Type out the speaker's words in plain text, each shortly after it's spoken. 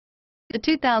The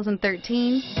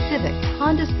 2013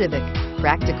 Honda Civic.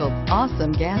 Practical,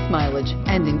 awesome gas mileage,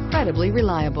 and incredibly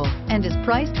reliable, and is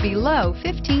priced below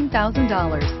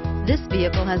 $15,000. This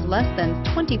vehicle has less than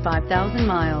 25,000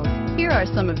 miles. Here are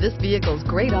some of this vehicle's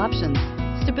great options: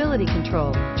 stability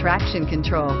control, traction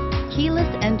control, keyless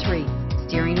entry,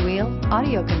 steering wheel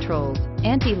audio controls,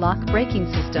 anti-lock braking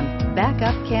system,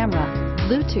 backup camera,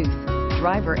 Bluetooth,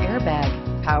 driver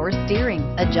airbag, power steering,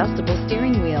 adjustable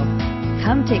steering wheel.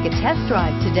 Come take a test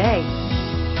drive today.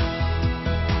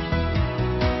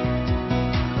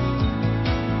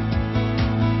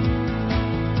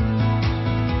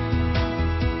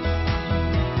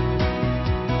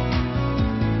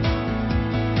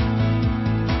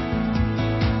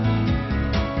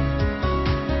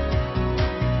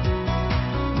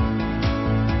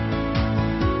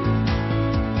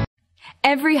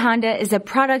 Every Honda is a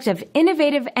product of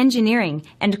innovative engineering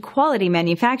and quality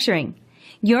manufacturing.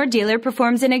 Your dealer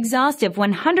performs an exhaustive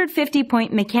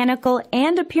 150-point mechanical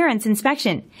and appearance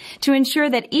inspection to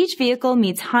ensure that each vehicle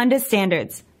meets Honda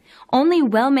standards. Only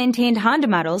well-maintained Honda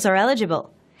models are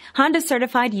eligible. Honda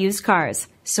certified used cars,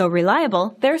 so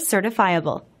reliable they're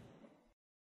certifiable.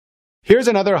 Here's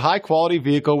another high-quality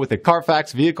vehicle with a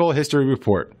Carfax Vehicle History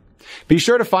Report. Be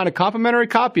sure to find a complimentary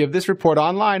copy of this report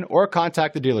online or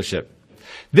contact the dealership.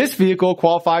 This vehicle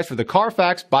qualifies for the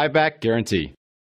Carfax Buyback Guarantee.